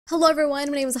Hello everyone,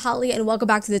 my name is Holly and welcome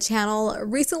back to the channel.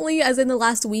 Recently, as in the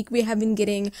last week, we have been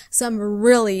getting some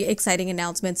really exciting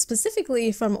announcements,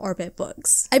 specifically from Orbit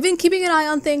Books. I've been keeping an eye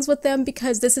on things with them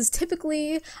because this is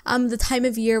typically the time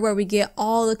of year where we get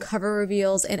all the cover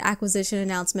reveals and acquisition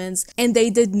announcements, and they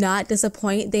did not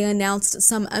disappoint. They announced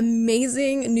some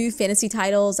amazing new fantasy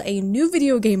titles, a new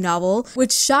video game novel,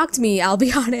 which shocked me, I'll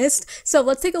be honest. So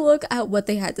let's take a look at what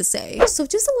they had to say. So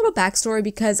just a little backstory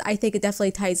because I think it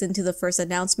definitely ties into the first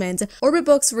announcement. Orbit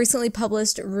Books recently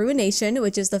published Ruination,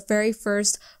 which is the very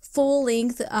first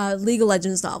full-length League of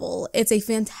Legends novel. It's a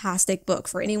fantastic book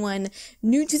for anyone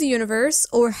new to the universe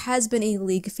or has been a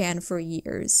League fan for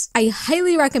years. I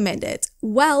highly recommend it.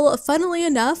 Well, funnily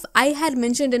enough, I had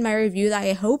mentioned in my review that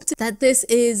I hoped that this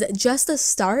is just a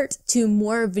start to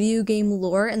more video game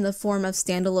lore in the form of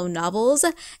standalone novels,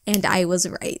 and I was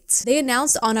right. They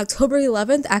announced on October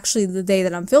 11th, actually the day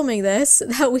that I'm filming this,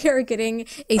 that we are getting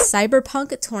a Cyberpunk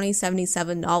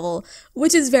 2077 novel,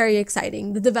 which is very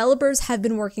exciting. The developers have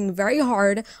been working very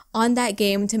hard on that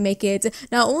game to make it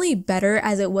not only better,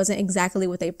 as it wasn't exactly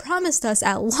what they promised us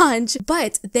at launch,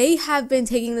 but they have been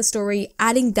taking the story,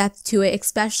 adding depth to it,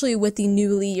 especially with the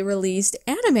newly released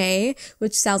anime,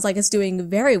 which sounds like it's doing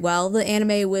very well. The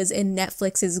anime was in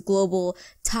Netflix's global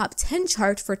top 10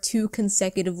 chart for 2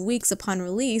 consecutive weeks upon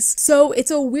release, so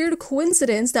it's a weird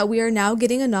coincidence that we are now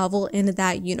getting a novel in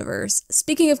that universe.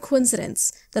 Speaking of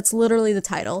coincidence, that's literally the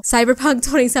title. Cyberpunk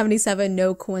 2077,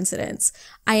 no coincidence.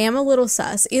 I am a little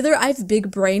sus. Either I've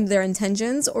big-brained their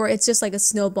intentions or it's just like a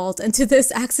snowballed into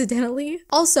this accidentally.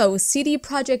 Also, CD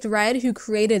Projekt Red, who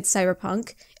created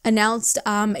Cyberpunk, announced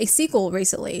a sequel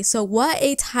recently, so what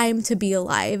a time to be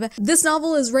alive. This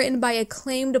novel is written by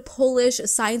acclaimed Polish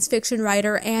science fiction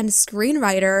writer and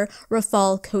screenwriter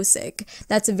Rafał Kosik.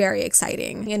 That's very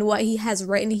exciting, and what he has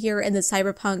written here in the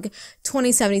Cyberpunk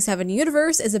 2077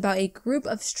 universe is about a group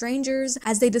of strangers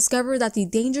as they discover that the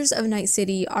dangers of Night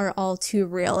City are all too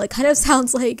real. It kind of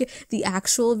sounds like the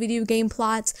actual video game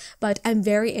plot, but I'm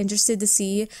very interested to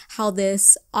see how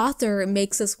this author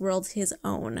makes this world his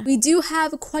own. We do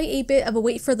have quite a bit of a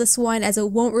wait for this one, as it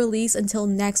won't release until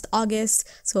next August,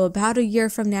 so about a year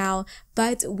from now,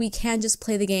 but we can just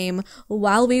play the game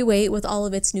while we wait with all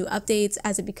of its new updates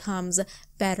as it becomes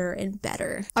better and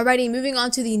better. Alrighty, moving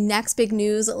on to the next big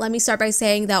news. Let me start by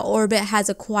saying that Orbit has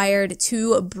acquired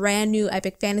 2 brand new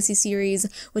epic fantasy series,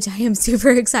 which I am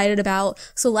super excited about.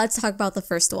 So let's talk about the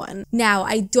first one. Now,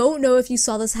 I don't know if you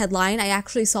saw this headline. I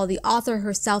actually saw the author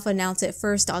herself announce it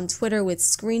first on Twitter with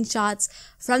screenshots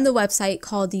from the website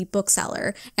called The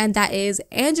Bookseller, and that is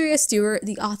Andrea Stewart,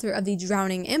 the author of the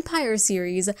Drowning Empire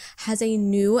series, has a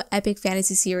new epic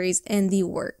fantasy series in the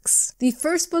works. The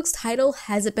first book's title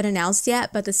hasn't been announced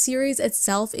yet, but the series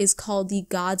itself is called The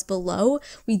Gods Below.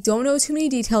 We don't know too many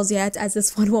details yet, as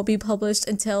this one won't be published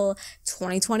until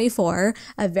 2024,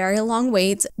 a very long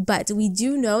wait, but we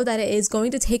do know that it is going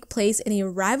to take place in a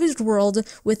ravaged world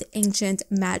with ancient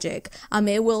magic.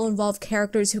 It will involve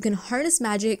characters who can harness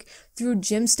magic through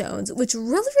gemstones, which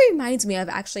really reminds me of,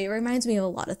 actually, it reminds me of a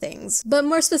lot of things. But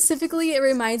more specifically, it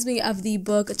reminds me of the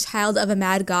book Child of a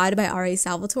Mad God by R.A.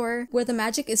 Salvatore, where the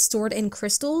magic is stored in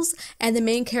crystals, and the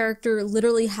main character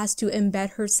literally has to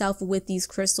embed herself with these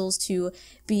crystals to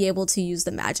be able to use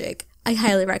the magic. I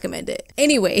highly recommend it.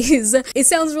 Anyways, it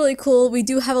sounds really cool. We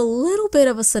do have a little bit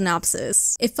of a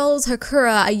synopsis. It follows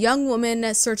Hakura, a young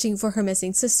woman searching for her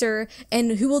missing sister,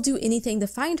 and who will do anything to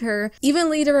find her, even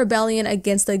lead a rebellion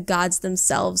against the gods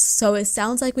themselves. So it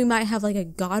sounds like we might have like a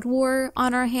god war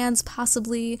on our hands,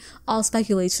 possibly. All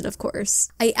speculation, of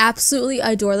course. I absolutely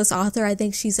adore this author. I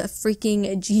think she's a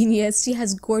freaking genius. She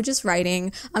has gorgeous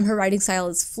writing. Her writing style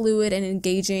is fluid and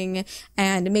engaging,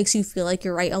 and it makes you feel like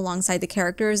you're right alongside the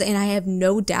characters, and I have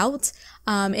no doubt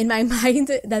in my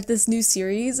mind that this new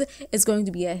series is going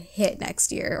to be a hit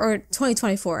next year, or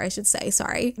 2024, I should say.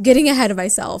 Sorry, getting ahead of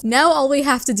myself. Now all we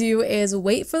have to do is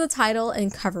wait for the title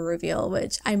and cover reveal,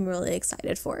 which I'm really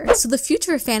excited for. So the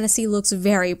future of fantasy looks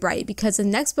very bright because the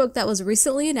next book that was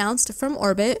recently announced from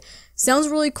Orbit sounds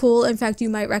really cool. In fact, you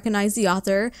might recognize the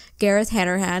author, Gareth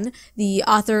Hanrahan, the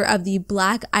author of the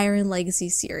Black Iron Legacy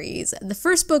series. The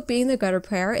first book being The Gutter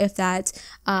Prayer, if that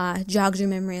jogs your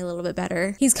memory a little bit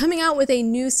better. He's coming out with a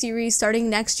new series starting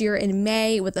next year in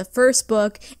May with the first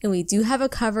book, and we do have a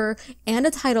cover and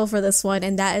a title for this one,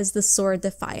 and that is The Sword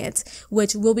Defiant,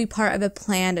 which will be part of a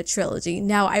planned trilogy.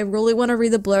 Now, I really want to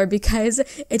read the blurb because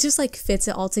it just like fits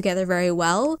it all together very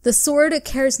well. The sword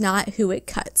cares not who it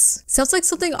cuts. Sounds like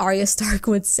something Arya Stark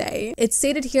would say. It's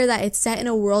stated here that it's set in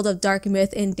a world of dark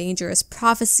myth and dangerous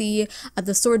prophecy, of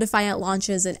the sword defiant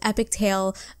launches an epic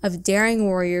tale of daring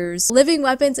warriors, living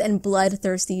weapons, and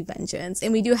bloodthirsty vengeance.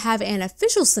 And we do have an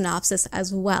official synopsis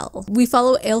as well. We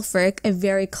follow Aelfric, a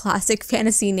very classic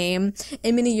fantasy name,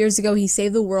 and many years ago he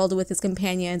saved the world with his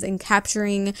companions in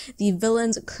capturing the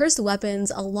villains' cursed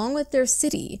weapons along with their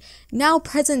city. Now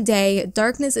present day,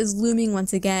 darkness is looming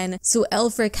once again, so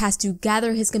Aelfric has to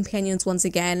gather his companions once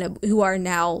again, who are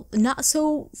now not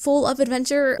so full of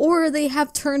adventure, or they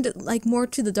have turned like more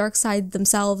to the dark side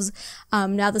themselves.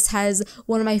 Now this has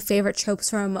one of my favorite tropes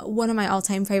from one of my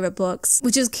all-time favorite books,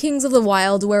 which is Kings of the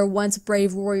Wild, where once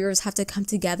brave warriors have to come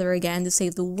together again to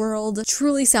save the world.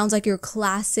 Truly sounds like your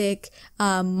classic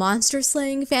monster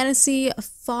slaying fantasy,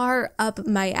 far up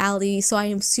my alley, so I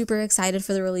am super excited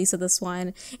for the release of this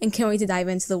one and can't wait to dive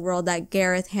into the world that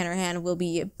Gareth Hanrahan will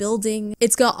be building.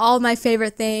 It's got all my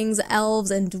favorite things: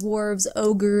 elves and dwarves,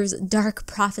 ogres, dark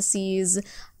prophecies,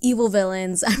 evil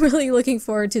villains. I'm really looking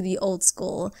forward to the old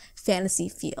school fantasy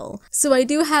feel. So I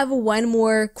do have one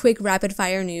more quick rapid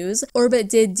fire news. Orbit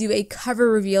did do a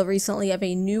cover reveal recently of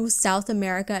a new South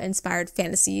America inspired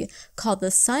fantasy called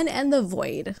The Sun and the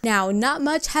Void. Now, not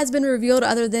much has been revealed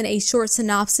other than a short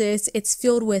synopsis. It's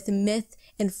filled with myth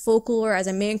and folklore as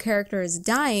a main character is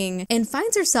dying and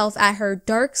finds herself at her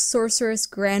dark sorceress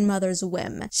grandmother's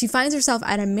whim. She finds herself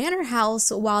at a manor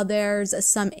house while there's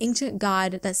some ancient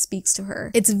god that speaks to her.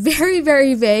 It's very,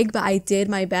 very vague, but I did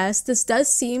my best. This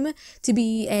does seem to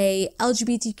be a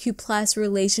LGBTQ+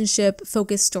 relationship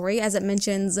focused story, as it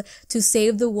mentions to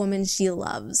save the woman she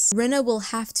loves. Rena will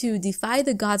have to defy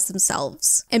the gods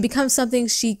themselves and become something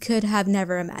she could have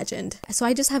never imagined. So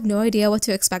I just have no idea what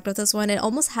to expect with this one. It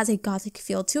almost has a gothic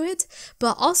feel to it,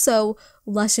 but also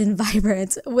lush and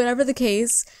vibrant. Whatever the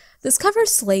case, this cover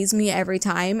slays me every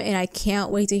time, and I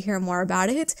can't wait to hear more about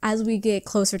it as we get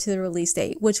closer to the release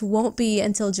date, which won't be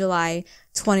until July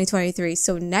 2023,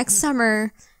 so next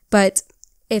summer, but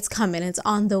it's coming, it's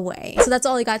on the way. So that's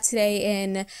all I got today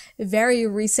in very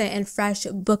recent and fresh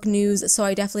book news. So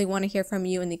I definitely want to hear from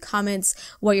you in the comments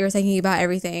what you're thinking about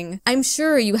everything. I'm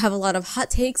sure you have a lot of hot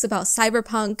takes about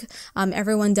Cyberpunk.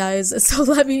 Everyone does, so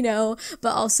let me know.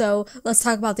 But also, let's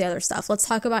talk about the other stuff. Let's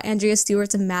talk about Andrea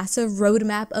Stewart's massive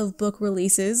roadmap of book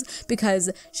releases, because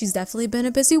she's definitely been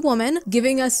a busy woman,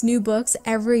 giving us new books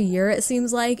every year, it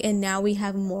seems like, and now we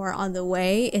have more on the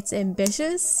way. It's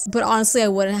ambitious, but honestly, I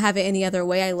wouldn't have it any other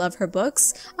way. I love her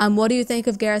books. What do you think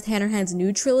of Gareth Hanrahan's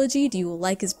new trilogy? Do you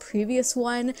like his previous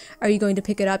one? Are you going to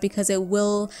pick it up because it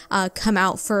will come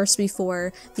out first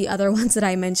before the other ones that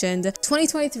I mentioned?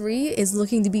 2023 is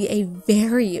looking to be a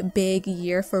very big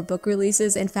year for book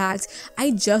releases. In fact,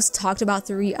 I just talked about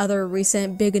 3 other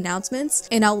recent big announcements,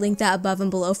 and I'll link that above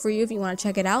and below for you if you want to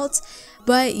check it out.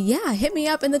 But yeah, hit me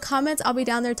up in the comments. I'll be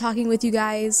down there talking with you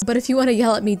guys. But if you want to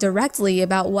yell at me directly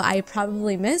about what I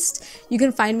probably missed, you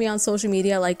can find me on social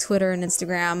media like Twitter and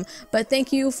Instagram. But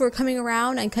thank you for coming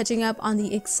around and catching up on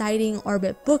the exciting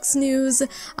Orbit Books news.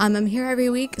 I'm here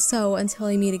every week, so until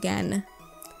I meet again,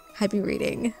 happy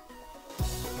reading.